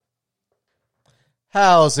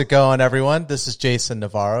How's it going, everyone? This is Jason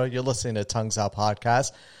Navarro. You're listening to Tongues Out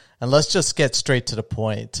Podcast, and let's just get straight to the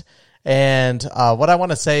point. And what I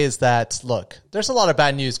want to say is that, look, there's a lot of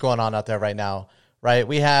bad news going on out there right now, right?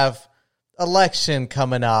 We have election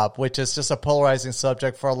coming up, which is just a polarizing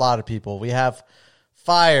subject for a lot of people. We have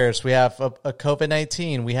fires. We have a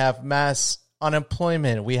COVID-19. We have mass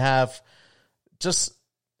unemployment. We have just,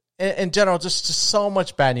 in general, just so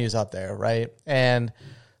much bad news out there, right? And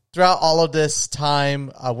throughout all of this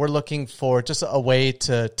time, we're looking for just a way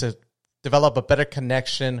to develop a better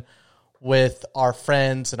connection with our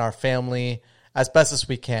friends and our family as best as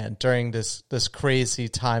we can during this crazy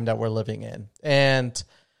time that we're living in. And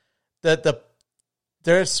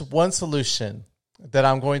there's one solution that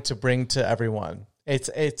I'm going to bring to everyone.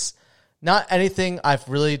 It's not anything I've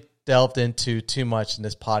really delved into too much in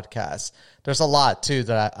this podcast. There's a lot, too,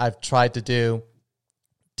 that I've tried to do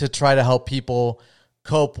to try to help people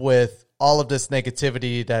cope with all of this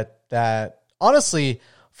negativity that honestly,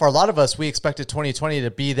 for a lot of us, we expected 2020 to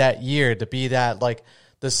be that year, to be that like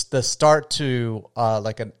the start to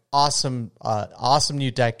like an awesome new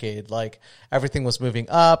decade. Like everything was moving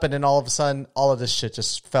up, and then all of a sudden, all of this shit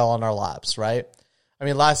just fell on our laps, right? I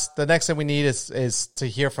mean, the next thing we need is to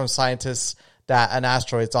hear from scientists that an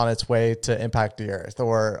asteroid's on its way to impact the Earth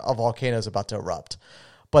or a volcano is about to erupt.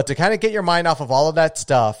 But to kind of get your mind off of all of that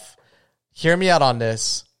stuff, hear me out on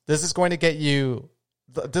this. This is going to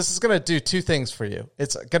do two things for you.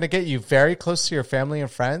 It's going to get you very close to your family and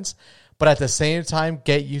friends, but at the same time,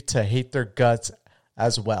 get you to hate their guts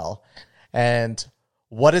as well. And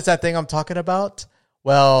what is that thing I'm talking about?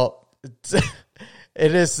 Well, it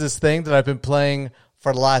is this thing that I've been playing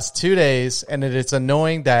for the last 2 days, and it is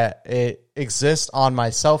annoying that it exists on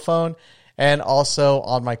my cell phone and also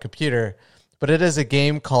on my computer. But it is a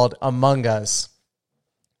game called Among Us.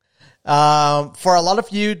 For a lot of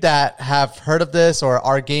you that have heard of this or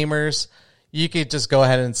are gamers, you could just go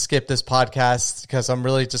ahead and skip this podcast because I'm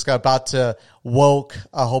really just about to woke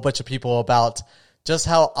a whole bunch of people about just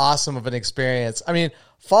how awesome of an experience. I mean,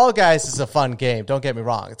 Fall Guys is a fun game. Don't get me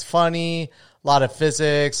wrong. It's funny, a lot of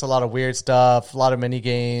physics, a lot of weird stuff, a lot of mini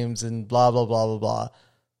games and blah, blah, blah, blah, blah.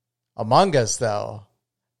 Among Us, though,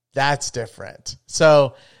 that's different.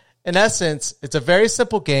 So in essence, it's a very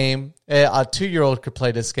simple game. A 2-year-old could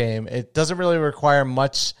play this game. It doesn't really require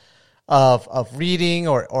much of reading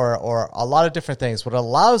or a lot of different things. What it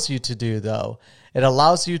allows you to do, though, it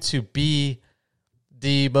allows you to be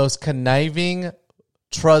the most conniving,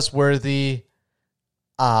 trustworthy,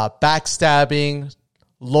 backstabbing,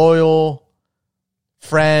 loyal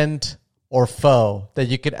friend or foe that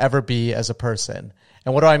you could ever be as a person.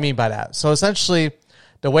 And what do I mean by that? So essentially,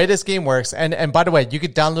 the way this game works, and by the way, you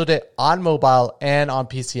could download it on mobile and on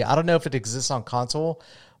PC. I don't know if it exists on console,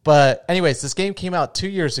 but anyways, this game came out 2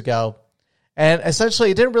 years ago, and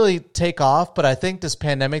essentially it didn't really take off, but I think this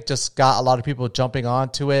pandemic just got a lot of people jumping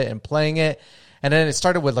onto it and playing it, and then it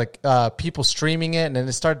started with like people streaming it, and then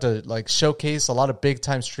it started to like showcase a lot of big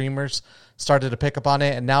time streamers started to pick up on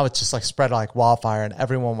it, and now it's just like spread like wildfire, and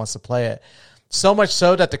everyone wants to play it. So much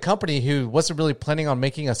so that the company who wasn't really planning on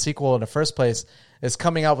making a sequel in the first place is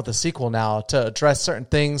coming out with a sequel now to address certain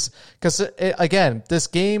things. Because, again, this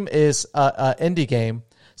game is an indie game.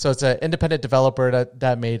 So it's an independent developer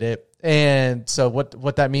that made it. And so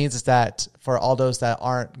what that means is that for all those that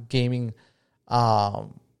aren't gaming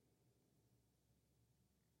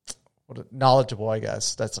knowledgeable, I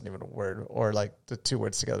guess. That's not even a word. Or like the two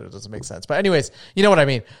words together doesn't make sense. But anyways, you know what I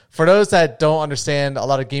mean. For those that don't understand a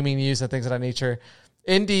lot of gaming news and things of that nature,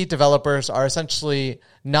 indie developers are essentially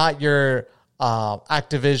not your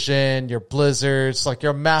Activision, your Blizzards, like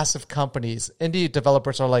your massive companies. Indie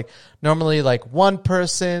developers are like normally like one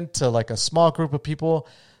person to like a small group of people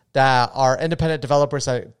that are independent developers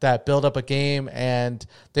that build up a game, and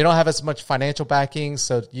they don't have as much financial backing,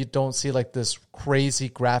 so you don't see like this crazy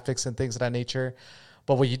graphics and things of that nature.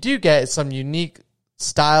 But what you do get is some unique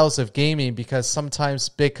styles of gaming, because sometimes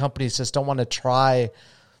big companies just don't want to try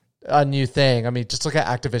a new thing. I mean, just look at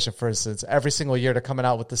Activision, for instance. Every single year they're coming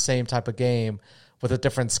out with the same type of game with a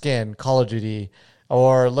different skin, Call of Duty.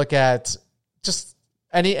 Or look at just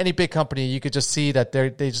any big company, you could just see that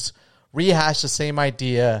they just rehash the same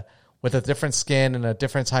idea with a different skin and a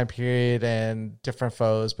different time period and different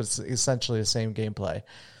foes, but it's essentially the same gameplay.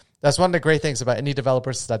 That's one of the great things about indie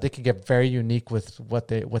developers, is that they can get very unique with what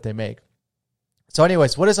they make. So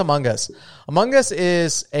anyways, what is Among Us? Among Us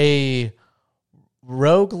is a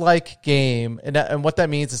roguelike game, and what that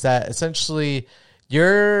means is that essentially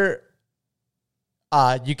you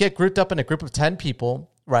get grouped up in a group of 10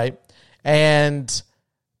 people, right? And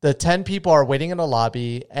the 10 people are waiting in a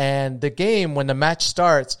lobby, and the game, when the match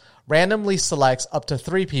starts, randomly selects up to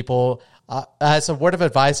 3 people. As a word of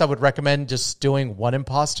advice, I would recommend just doing 1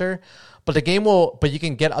 imposter. But but you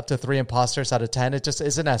can get up to 3 imposters out of 10. It just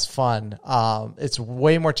isn't as fun. It's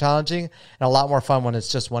way more challenging and a lot more fun when it's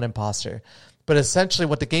just 1 imposter. But essentially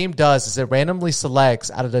what the game does is it randomly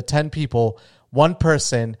selects out of the 10 people, 1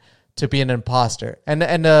 person to be an imposter. And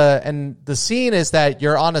the scene is that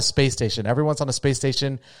you're on a space station. Everyone's on a space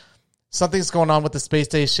station. Something's going on with the space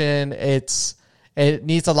station. It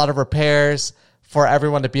needs a lot of repairs for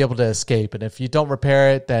everyone to be able to escape. And if you don't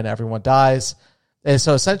repair it, then everyone dies. And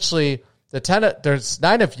so essentially, there's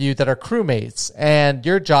 9 of you that are crewmates, and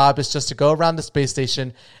your job is just to go around the space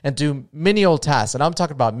station and do menial tasks. And I'm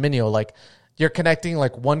talking about menial, like you're connecting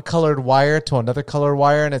like one colored wire to another colored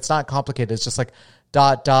wire, and it's not complicated. It's just like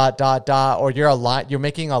dot, dot, dot, dot, or you're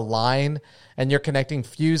making a line and you're connecting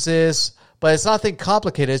fuses, but it's nothing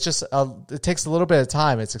complicated. It's just, it takes a little bit of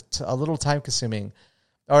time. It's a little time consuming.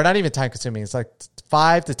 Or not even time consuming. It's like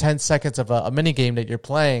 5 to 10 seconds of a mini game that you're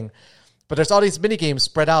playing. But there's all these mini games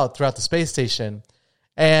spread out throughout the space station.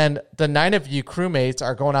 And the 9 of you crewmates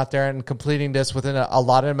are going out there and completing this within a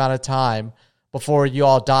allotted amount of time before you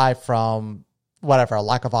all die from whatever, a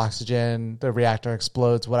lack of oxygen, the reactor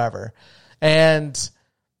explodes, whatever.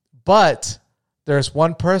 But there's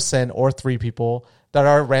 1 person or 3 people that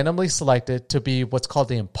are randomly selected to be what's called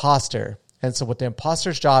the imposter. And so what the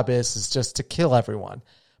imposter's job is just to kill everyone,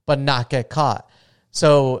 but not get caught.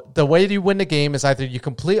 So the way you win the game is either you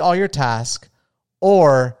complete all your tasks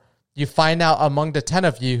or you find out among the 10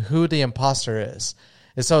 of you who the imposter is.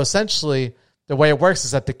 And so essentially the way it works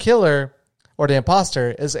is that the killer or the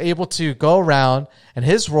imposter is able to go around, and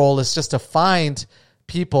his role is just to find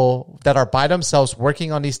people that are by themselves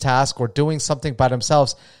working on these tasks or doing something by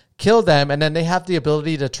themselves, kill them, and then they have the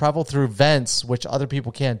ability to travel through vents, which other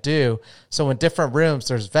people can't do. So in different rooms,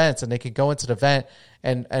 there's vents, and they can go into the vent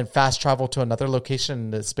and fast travel to another location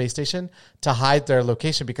in the space station to hide their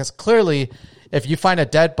location. Because clearly, if you find a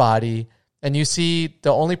dead body and you see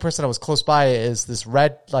the only person that was close by is this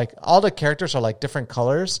red, like all the characters are like different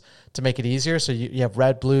colors to make it easier. So you have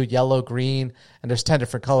red, blue, yellow, green, and there's 10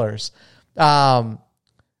 different colors.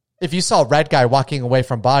 If you saw a red guy walking away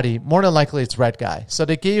from body, more than likely it's red guy. So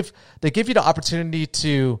they give you the opportunity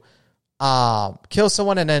to kill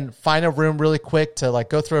someone and then find a room really quick to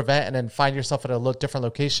like go through a vent and then find yourself at a different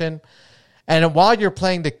location. And while you're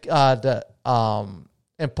playing the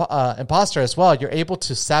imposter as well, you're able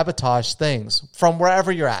to sabotage things from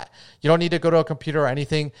wherever you're at. You don't need to go to a computer or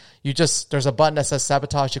anything. There's a button that says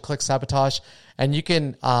sabotage. You click sabotage, and you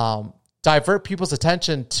can divert people's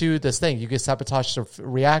attention to this thing. You can sabotage the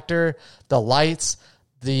reactor, the lights,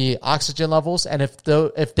 the oxygen levels, and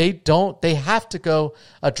if they don't, they have to go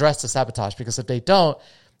address the sabotage, because if they don't,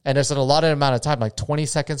 and there's an allotted amount of time, like 20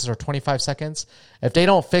 seconds or 25 seconds, if they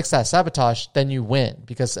don't fix that sabotage, then you win,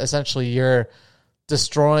 because essentially you're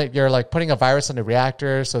like putting a virus on the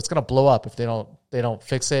reactor, so it's going to blow up if they don't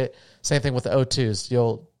fix it. Same thing with the O2s.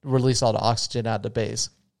 You'll release all the oxygen out of the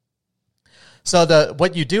base. So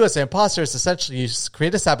what you do as an imposter is essentially you just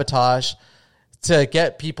create a sabotage to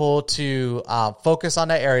get people to focus on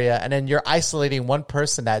that area, and then you're isolating 1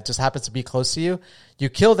 person that just happens to be close to you. You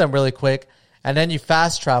kill them really quick, and then you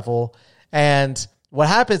fast travel. And what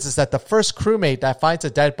happens is that the first crewmate that finds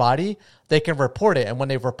a dead body, they can report it. And when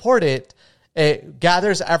they report it, it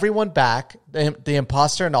gathers everyone back, the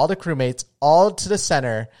imposter and all the crewmates, all to the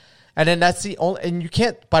center. And then that's the only, and you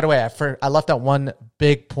can't, by the way, I left out one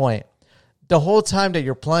big point. The whole time that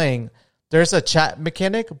you're playing, there's a chat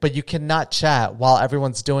mechanic, but you cannot chat while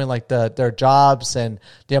everyone's doing like their jobs and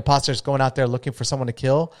the imposter's going out there looking for someone to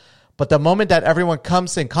kill. But the moment that everyone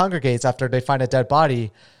comes and congregates after they find a dead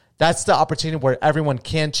body, that's the opportunity where everyone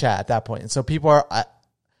can chat at that point. And so people are,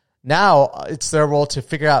 now it's their role to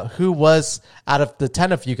figure out who was, out of the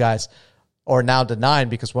 10 of you guys, or now the 9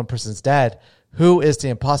 because 1 person's dead, who is the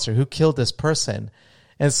imposter, who killed this person.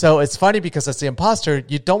 And so it's funny because as the imposter,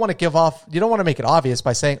 you don't want to make it obvious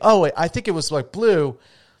by saying, oh, I think it was like blue.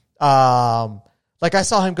 Like I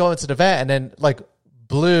saw him go into the vent, and then like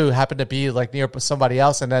blue happened to be like near somebody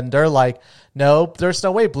else. And then they're like, no, there's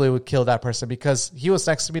no way blue would kill that person because he was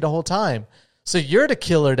next to me the whole time. So you're the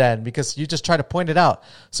killer then because you just try to point it out.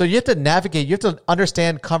 So you have to navigate, you have to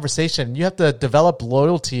understand conversation. You have to develop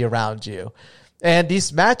loyalty around you. And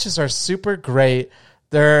these matches are super great.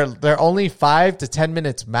 They're only 5 to 10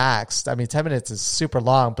 minutes max. I mean, 10 minutes is super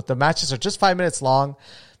long, but the matches are just 5 minutes long.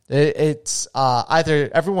 It's either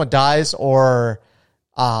everyone dies or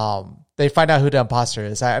they find out who the imposter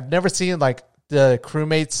is. I've never seen like the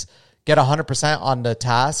crewmates get 100% on the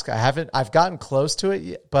task. I've gotten close to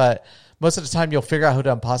it, but most of the time you'll figure out who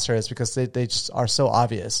the imposter is because they just are so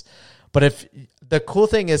obvious. But if the cool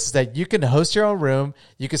thing is that you can host your own room,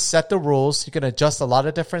 you can set the rules, you can adjust a lot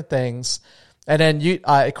of different things. And then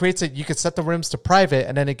it creates you can set the rooms to private,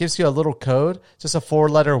 and then it gives you a little code, just a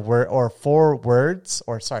 4-letter word or 4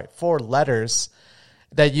 letters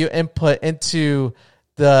that you input into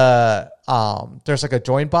the, there's like a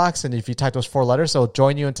join box. And if you type those 4 letters, it'll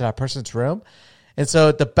join you into that person's room. And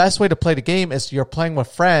so the best way to play the game is you're playing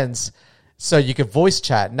with friends. So you can voice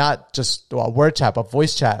chat, not just word chat, but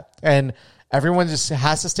voice chat. And everyone just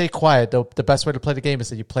has to stay quiet. The best way to play the game is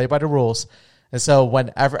that you play by the rules. And so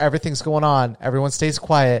whenever everything's going on, everyone stays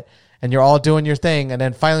quiet and you're all doing your thing. And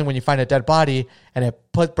then finally, when you find a dead body and it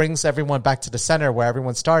brings everyone back to the center where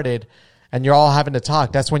everyone started and you're all having to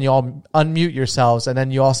talk, that's when you all unmute yourselves and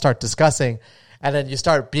then you all start discussing. And then you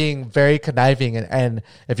start being very conniving. And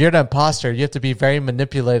if you're the imposter, you have to be very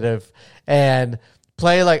manipulative and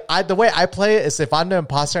play like the way I play it is if I'm the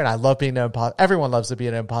imposter, and I love being the imposter. Everyone loves to be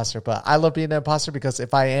an imposter, but I love being the imposter because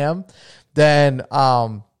if I am, then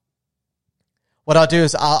what I'll do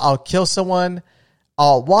is I'll kill someone,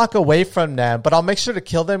 I'll walk away from them, but I'll make sure to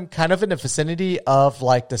kill them kind of in the vicinity of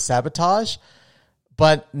like the sabotage,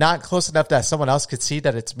 but not close enough that someone else could see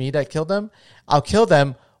that it's me that killed them. I'll kill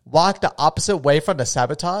them, walk the opposite way from the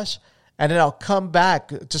sabotage, and then I'll come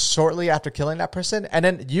back just shortly after killing that person. And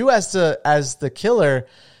then you as the killer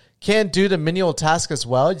can do the menial task as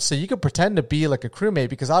well. So you can pretend to be like a crewmate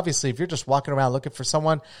because obviously if you're just walking around looking for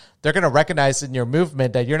someone, they're going to recognize in your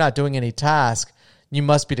movement that you're not doing any task. You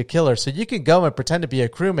must be the killer. So you can go and pretend to be a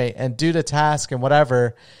crewmate and do the task and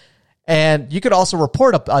whatever. And you could also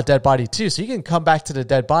report a dead body too. So you can come back to the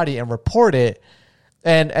dead body and report it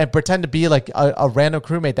and pretend to be like a random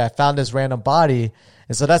crewmate that found this random body.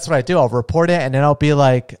 And so that's what I do. I'll report it and then I'll be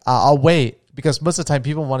like, I'll wait. Because most of the time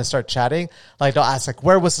people want to start chatting. Like they'll ask like,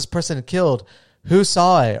 where was this person killed? Who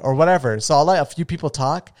saw it? Or whatever. So I'll let a few people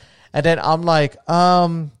talk. And then I'm like,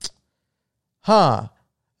 does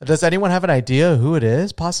anyone have an idea who it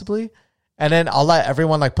is possibly? And then I'll let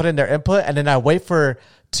everyone like put in their input. And then I wait for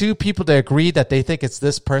 2 people to agree that they think it's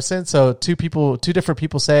this person. So 2 different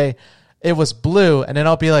people say it was blue. And then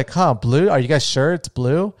I'll be like, blue? Are you guys sure it's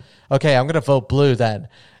blue? Okay, I'm going to vote blue then.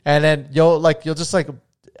 And then you'll just like,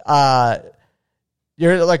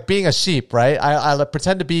 you're like being a sheep, right? I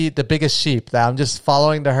pretend to be the biggest sheep that I'm just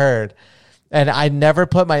following the herd. And I never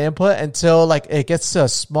put my input until like it gets to a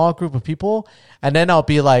small group of people. And then I'll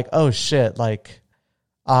be like, oh shit. Like,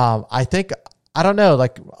 I think, I don't know,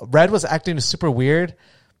 like Red was acting super weird.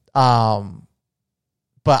 But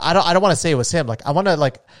I don't want to say it was him. Like I want to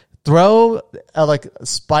like throw like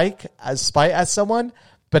spite at someone,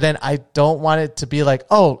 but then I don't want it to be like,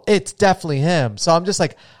 oh, it's definitely him. So I'm just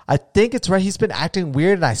like, I think it's Red. He's been acting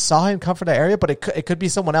weird and I saw him come from the area, but it could be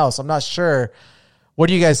someone else. I'm not sure. What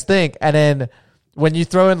do you guys think? And then when you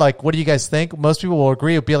throw in like, what do you guys think? Most people will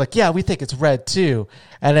agree. It'll be like, yeah, we think it's Red too.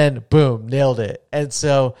 And then boom, nailed it. And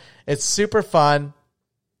so it's super fun.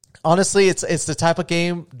 Honestly, it's the type of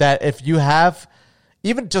game that if you have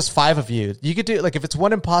even just 5 of you, you could do it. Like if it's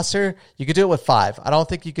one imposter, you could do it with 5. I don't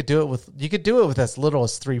think you could do it with as little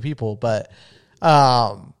as 3 people, but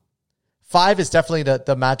 5 is definitely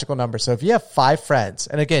the magical number. So if you have 5 friends,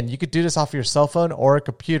 and again, you could do this off your cell phone or a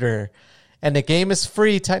computer, and the game is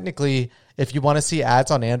free technically if you want to see ads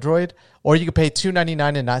on Android, or you could pay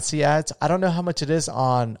 $2.99 and not see ads. I don't know how much it is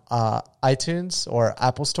on iTunes or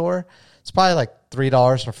Apple Store. It's probably like $3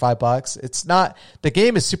 or $5. It's not, the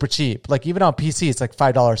game is super cheap. Like even on PC, it's like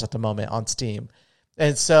 $5 at the moment on Steam.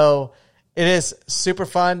 And so it is super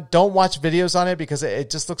fun. Don't watch videos on it because it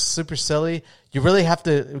just looks super silly. You really have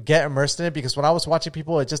to get immersed in it because when I was watching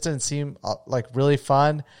people, it just didn't seem like really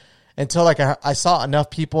fun until like I saw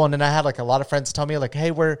enough people. And then I had like a lot of friends tell me like,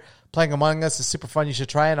 hey, we're playing Among Us. It's super fun. You should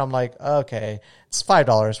try it. And I'm like, okay, it's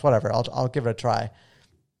 $5. Whatever. I'll give it a try.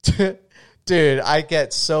 Dude, I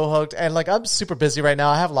get so hooked. And like, I'm super busy right now.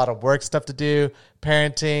 I have a lot of work stuff to do,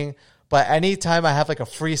 parenting. But anytime I have like a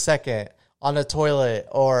free second on the toilet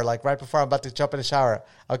or like right before I'm about to jump in the shower,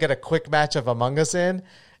 I'll get a quick match of Among Us in.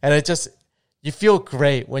 And it just, you feel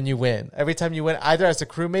great when you win. Every time you win, either as the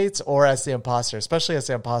crewmates or as the imposter, especially as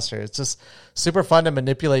the imposter. It's just super fun to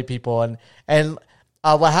manipulate people. And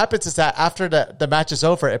what happens is that after the match is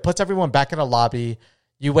over, it puts everyone back in a lobby.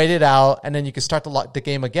 You wait it out, and then you can start the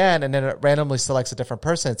game again, and then it randomly selects a different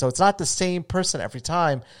person. So it's not the same person every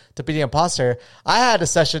time to be the imposter. I had a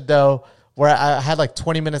session, though, where I had like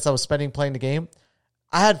 20 minutes I was spending playing the game.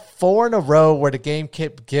 I had 4 in a row where the game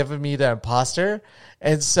kept giving me the imposter.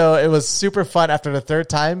 And so it was super fun. After the third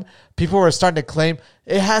time, people were starting to claim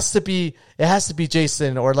it has to be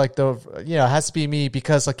Jason, or like it has to be me,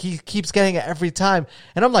 because like he keeps getting it every time.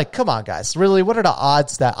 And I'm like, come on guys, really? What are the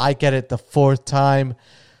odds that I get it the 4th time?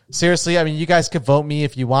 Seriously, I mean, you guys could vote me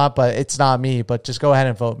if you want, but it's not me, but just go ahead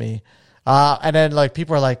and vote me. And then like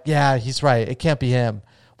people are like, yeah, he's right. It can't be him.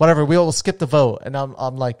 Whatever, we'll skip the vote. And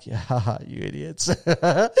I'm like, yeah, you idiots.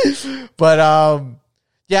 But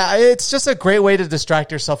yeah, it's just a great way to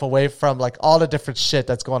distract yourself away from like all the different shit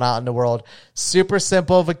that's going on in the world. Super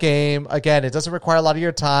simple of a game. Again, it doesn't require a lot of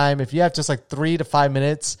your time. If you have just like 3 to 5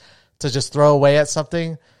 minutes to just throw away at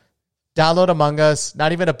something, download Among Us.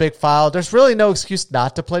 Not even a big file. There's really no excuse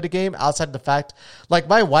not to play the game outside of the fact, like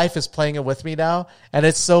my wife is playing it with me now, and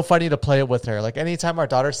it's so funny to play it with her. Like anytime our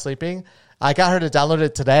daughter's sleeping, I got her to download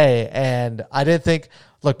it today, and I didn't think,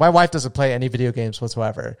 look, my wife doesn't play any video games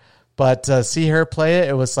whatsoever, but to see her play it,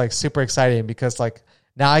 it was like super exciting, because like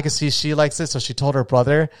now I can see she likes it. So she told her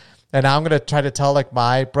brother, and now I'm going to try to tell like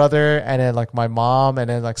my brother, and then like my mom, and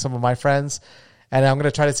then like some of my friends. And I'm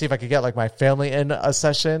going to try to see if I could get like my family in a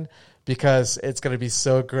session, because it's going to be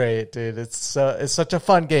so great, dude. It's such a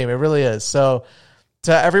fun game. It really is. So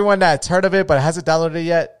to everyone that's heard of it but hasn't downloaded it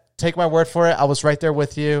yet, take my word for it. I was right there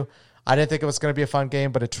with you. I didn't think it was going to be a fun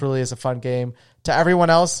game, but it truly is a fun game. To everyone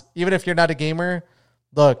else, even if you're not a gamer,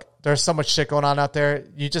 look, there's so much shit going on out there.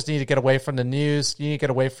 You just need to get away from the news. You need to get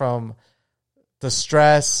away from the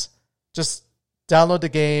stress. Just download the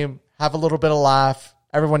game, have a little bit of laugh.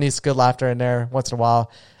 Everyone needs good laughter in there once in a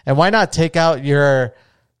while. And why not take out your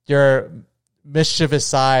mischievous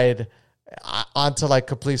side onto like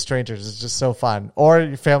complete strangers? It's just so fun. Or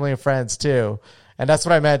your family and friends too. And that's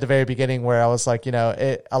what I meant at the very beginning, where I was like,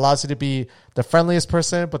 it allows you to be the friendliest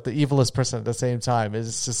person, but the evilest person at the same time.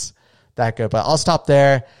 It's just that good. But I'll stop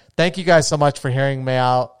there. Thank you guys so much for hearing me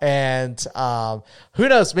out. And who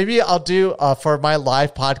knows, maybe I'll do, for my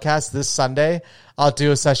live podcast this Sunday, I'll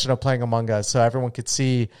do a session of playing Among Us so everyone could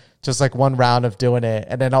see just like one round of doing it.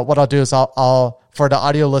 And then what I'll do is I'll for the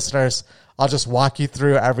audio listeners, I'll just walk you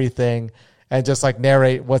through everything and just like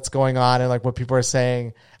narrate what's going on and like what people are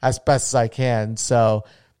saying as best as I can. So,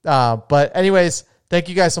 but anyways, thank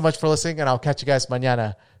you guys so much for listening, and I'll catch you guys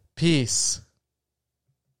mañana. Peace.